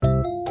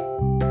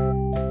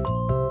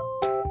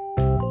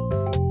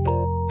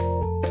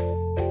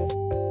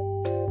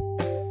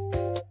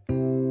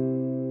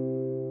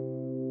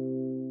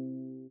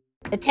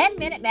The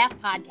 10-Minute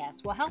Math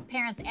Podcast will help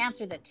parents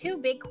answer the two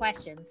big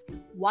questions.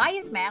 Why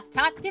is math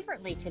taught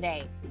differently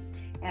today?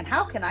 And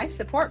how can I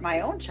support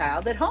my own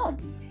child at home?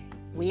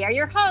 We are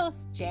your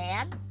hosts,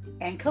 Jan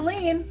and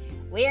Colleen.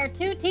 We are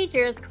two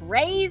teachers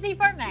crazy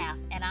for math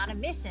and on a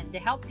mission to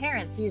help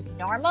parents use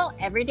normal,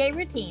 everyday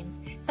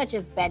routines such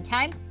as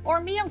bedtime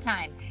or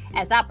mealtime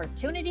as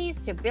opportunities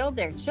to build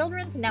their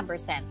children's number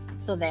sense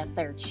so that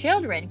their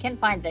children can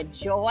find the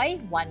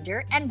joy,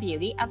 wonder, and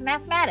beauty of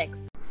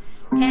mathematics.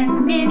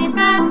 10-minute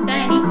math,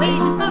 an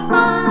equation for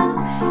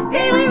fun.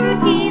 Daily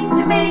routines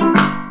to make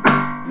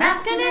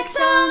math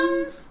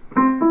connections.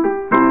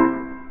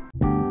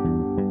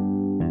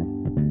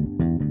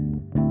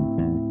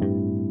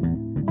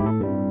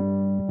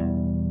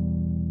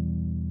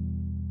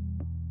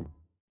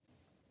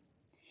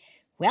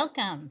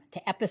 Welcome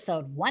to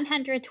episode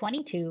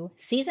 122,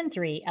 season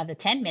 3 of the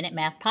 10-Minute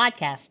Math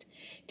Podcast.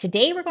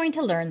 Today we're going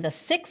to learn the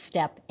sixth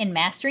step in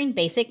mastering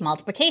basic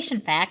multiplication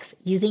facts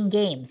using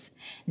games.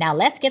 Now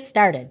let's get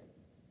started.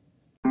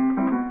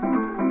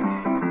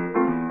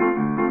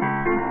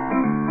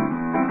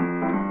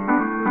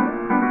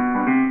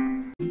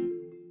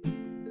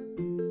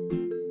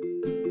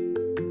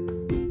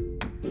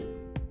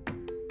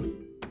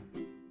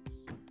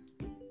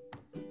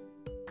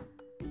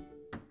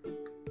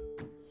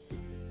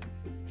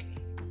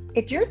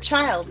 If your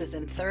child is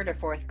in 3rd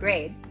or 4th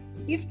grade,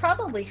 you've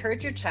probably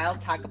heard your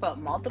child talk about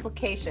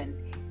multiplication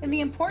and the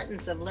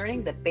importance of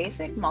learning the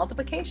basic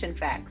multiplication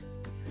facts.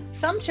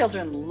 Some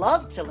children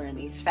love to learn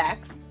these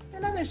facts,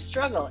 and others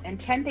struggle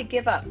and tend to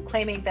give up,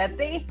 claiming that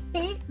they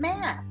hate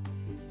math.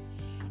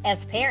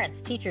 As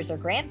parents, teachers, or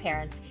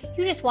grandparents,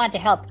 you just want to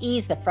help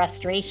ease the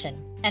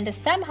frustration and to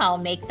somehow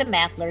make the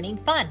math learning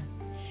fun.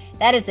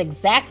 That is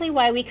exactly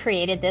why we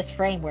created this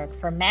framework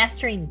for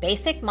mastering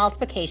basic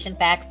multiplication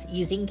facts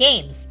using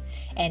games.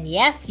 And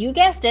yes, you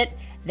guessed it,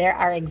 there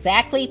are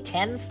exactly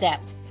 10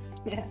 steps.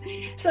 Yeah.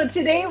 So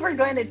today we're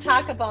going to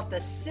talk about the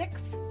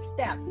 6th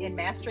step in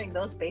mastering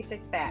those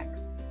basic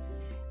facts.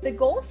 The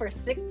goal for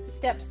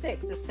step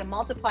 6 is to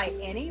multiply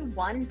any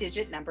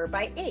one-digit number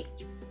by 8.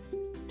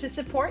 To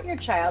support your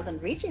child in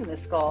reaching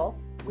this goal,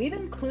 we've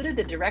included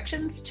the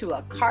directions to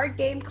a card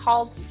game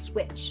called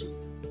Switch.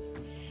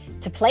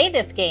 To play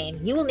this game,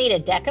 you will need a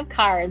deck of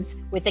cards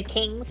with the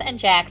kings and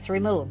jacks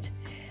removed.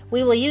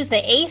 We will use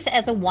the ace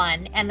as a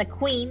 1 and the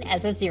queen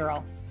as a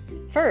 0.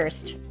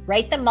 First,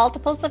 write the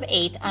multiples of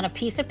 8 on a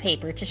piece of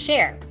paper to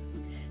share.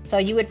 So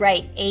you would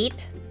write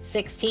 8,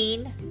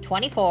 16,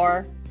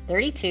 24,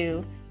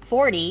 32,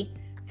 40,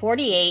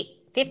 48,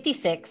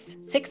 56,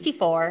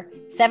 64,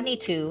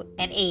 72,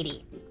 and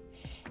 80.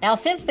 Now,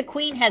 since the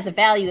queen has a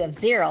value of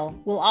 0,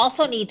 we'll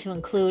also need to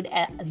include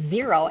a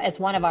 0 as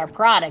one of our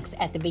products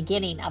at the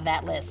beginning of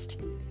that list.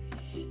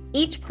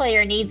 Each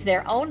player needs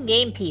their own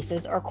game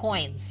pieces or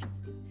coins.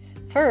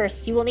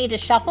 First, you will need to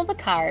shuffle the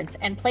cards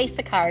and place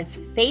the cards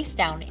face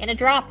down in a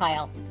draw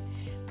pile.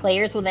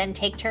 Players will then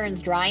take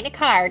turns drawing a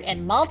card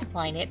and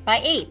multiplying it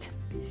by 8.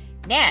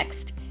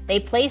 Next, they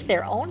place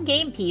their own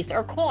game piece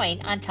or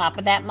coin on top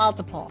of that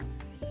multiple.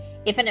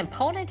 If an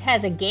opponent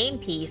has a game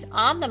piece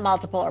on the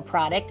multiple or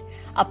product,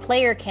 a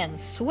player can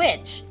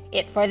switch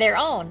it for their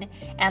own,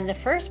 and the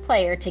first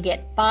player to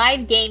get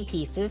 5 game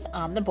pieces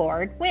on the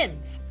board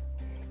wins.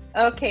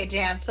 Okay,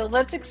 Jan, so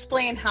let's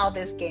explain how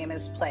this game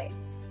is played.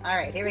 All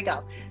right, here we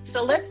go.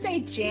 So let's say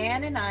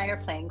Jan and I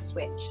are playing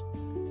Switch.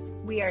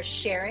 We are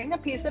sharing a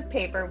piece of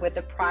paper with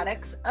the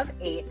products of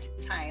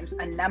 8 times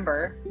a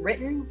number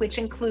written, which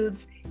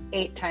includes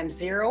 8 times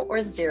 0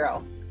 or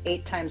 0,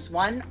 8 times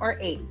 1 or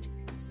 8,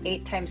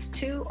 8 times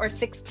 2 or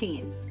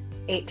 16,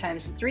 8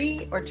 times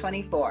 3 or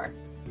 24,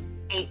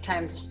 8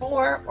 times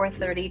 4 or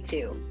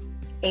 32,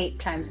 8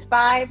 times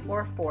 5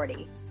 or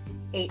 40,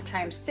 8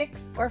 times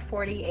 6 or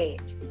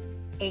 48,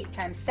 8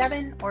 times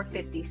 7 or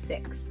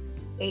 56,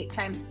 8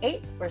 times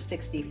 8 or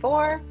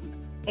 64,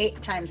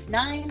 8 times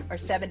 9 or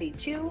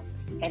 72,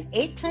 and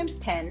 8 times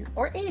 10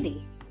 or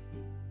 80.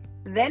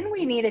 Then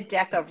we need a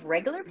deck of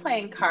regular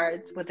playing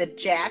cards with the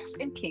jacks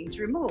and kings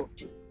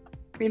removed.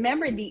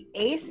 Remember, the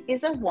ace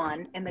is a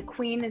 1 and the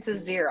queen is a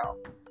 0.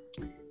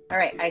 All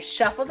right, I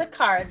shuffle the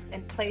cards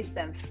and place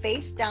them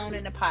face down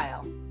in a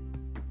pile.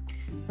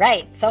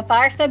 Right, so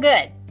far so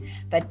good.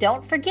 But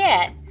don't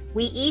forget,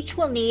 we each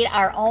will need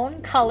our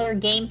own color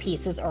game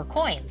pieces or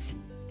coins.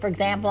 For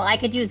example, I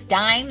could use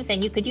dimes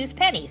and you could use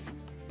pennies.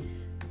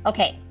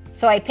 Okay,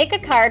 so I pick a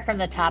card from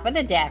the top of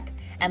the deck,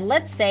 and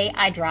let's say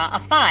I draw a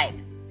 5.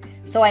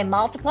 So I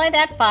multiply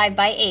that 5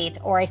 by 8,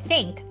 or I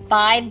think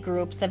 5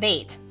 groups of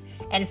 8,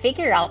 and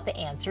figure out the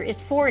answer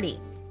is 40,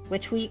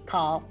 which we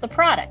call the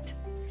product.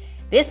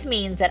 This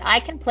means that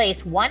I can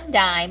place 1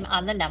 dime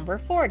on the number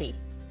 40.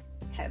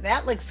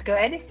 That looks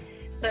good.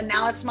 So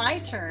now it's my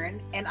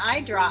turn, and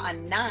I draw a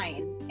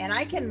 9, and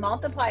I can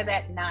multiply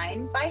that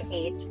 9 by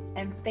 8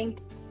 and think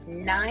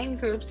 9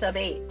 groups of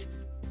 8.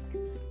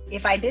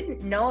 If I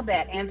didn't know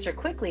that answer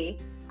quickly,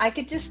 I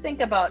could just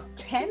think about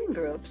 10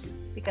 groups,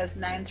 because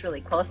 9's really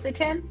close to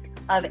 10,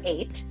 of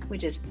 8,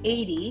 which is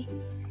 80,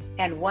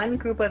 and one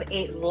group of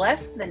 8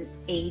 less than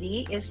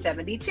 80 is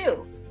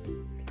 72.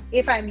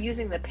 If I'm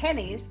using the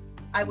pennies,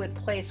 I would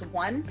place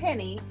 1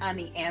 penny on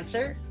the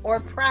answer or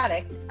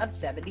product of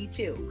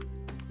 72.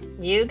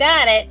 You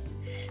got it.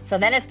 So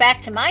then it's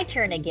back to my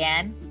turn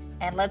again.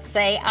 And let's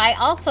say I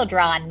also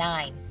draw a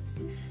 9.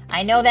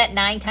 I know that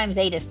 9 times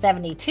 8 is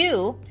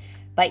 72,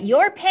 but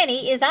your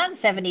penny is on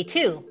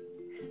 72.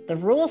 The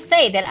rules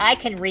say that I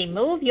can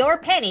remove your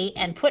penny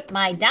and put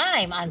my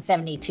dime on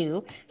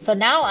 72. So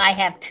now I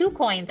have 2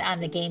 coins on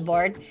the game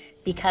board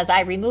because I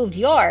removed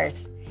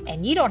yours,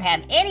 and you don't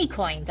have any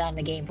coins on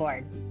the game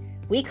board.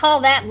 We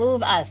call that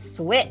move a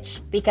switch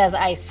because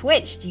I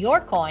switched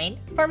your coin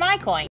for my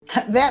coin.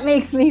 That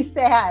makes me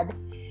sad.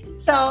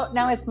 So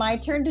now it's my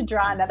turn to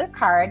draw another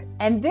card,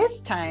 and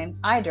this time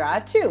I draw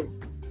a 2.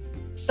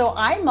 So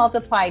I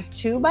multiply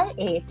 2 by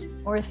 8,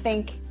 or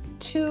think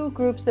 2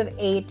 groups of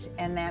 8,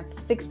 and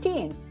that's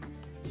 16.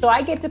 So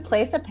I get to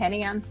place a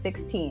penny on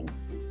 16.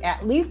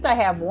 At least I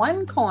have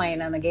 1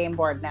 coin on the game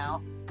board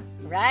now.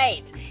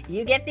 Right,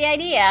 you get the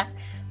idea.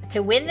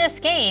 To win this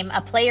game,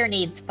 a player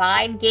needs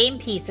 5 game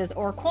pieces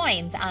or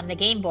coins on the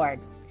game board.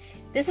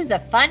 This is a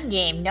fun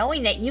game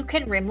knowing that you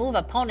can remove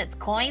opponents'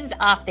 coins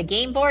off the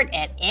game board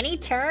at any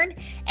turn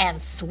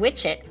and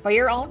switch it for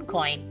your own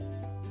coin.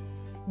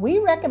 We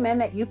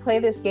recommend that you play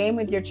this game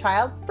with your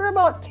child for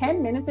about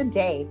 10 minutes a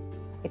day.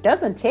 It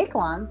doesn't take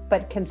long,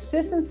 but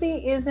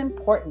consistency is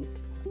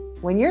important.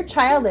 When your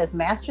child has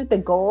mastered the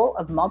goal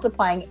of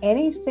multiplying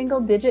any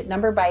single-digit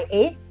number by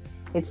 8,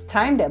 it's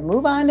time to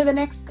move on to the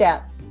next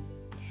step.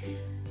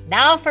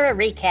 Now for a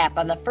recap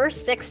of the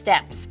first 6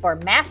 steps for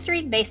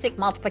mastering basic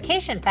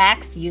multiplication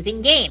facts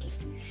using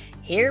games.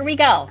 Here we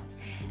go.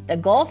 The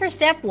goal for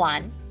step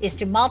 1 is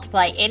to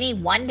multiply any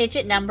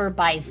 1-digit number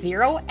by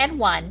 0 and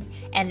 1,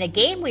 and the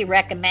game we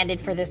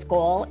recommended for this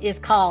goal is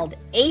called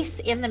Ace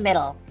in the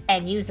Middle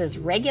and uses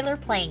regular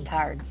playing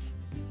cards.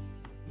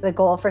 The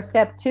goal for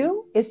step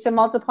 2 is to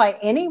multiply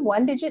any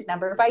 1-digit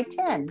number by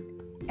 10,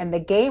 and the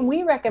game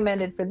we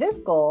recommended for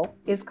this goal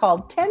is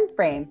called 10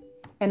 Frame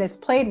and is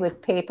played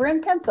with paper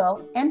and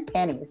pencil and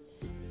pennies.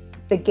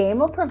 The game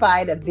will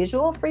provide a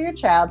visual for your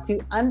child to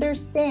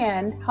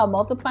understand how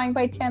multiplying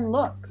by 10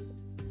 looks.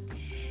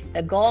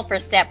 The goal for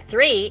step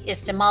 3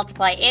 is to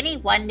multiply any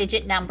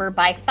 1-digit number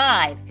by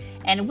 5,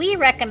 and we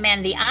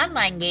recommend the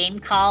online game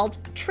called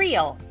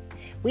Trio.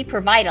 We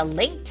provide a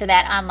link to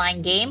that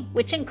online game,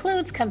 which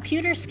includes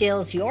computer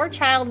skills your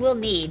child will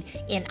need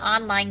in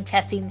online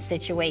testing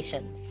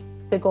situations.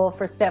 The goal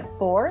for step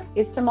 4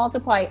 is to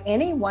multiply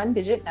any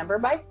 1-digit number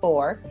by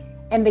 4,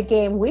 and the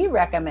game we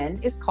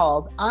recommend is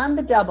called On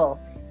the Double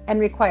and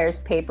requires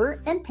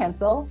paper and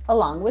pencil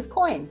along with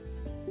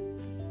coins.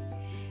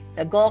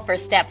 The goal for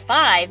step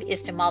 5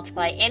 is to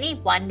multiply any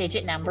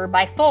 1-digit number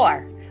by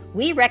 4.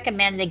 We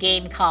recommend the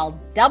game called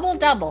Double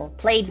Double,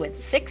 played with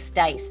 6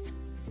 dice.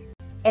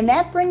 And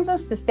that brings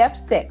us to step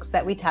 6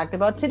 that we talked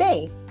about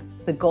today.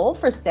 The goal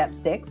for step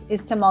 6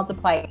 is to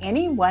multiply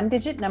any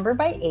 1-digit number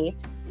by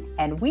 8,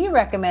 and we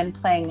recommend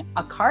playing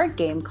a card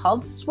game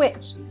called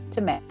Switch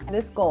to match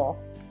this goal.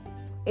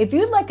 If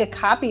you'd like a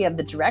copy of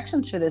the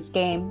directions for this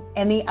game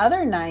and the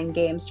other 9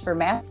 games for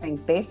mastering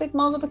basic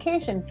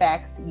multiplication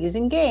facts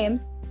using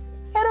games,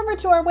 head over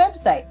to our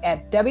website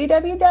at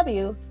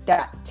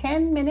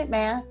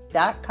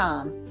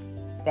www.10minutemath.com.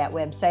 That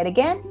website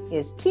again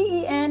is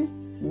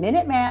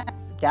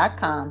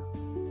tenminutemath.com.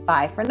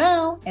 Bye for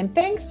now, and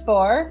thanks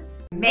for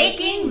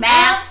Making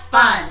math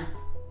fun.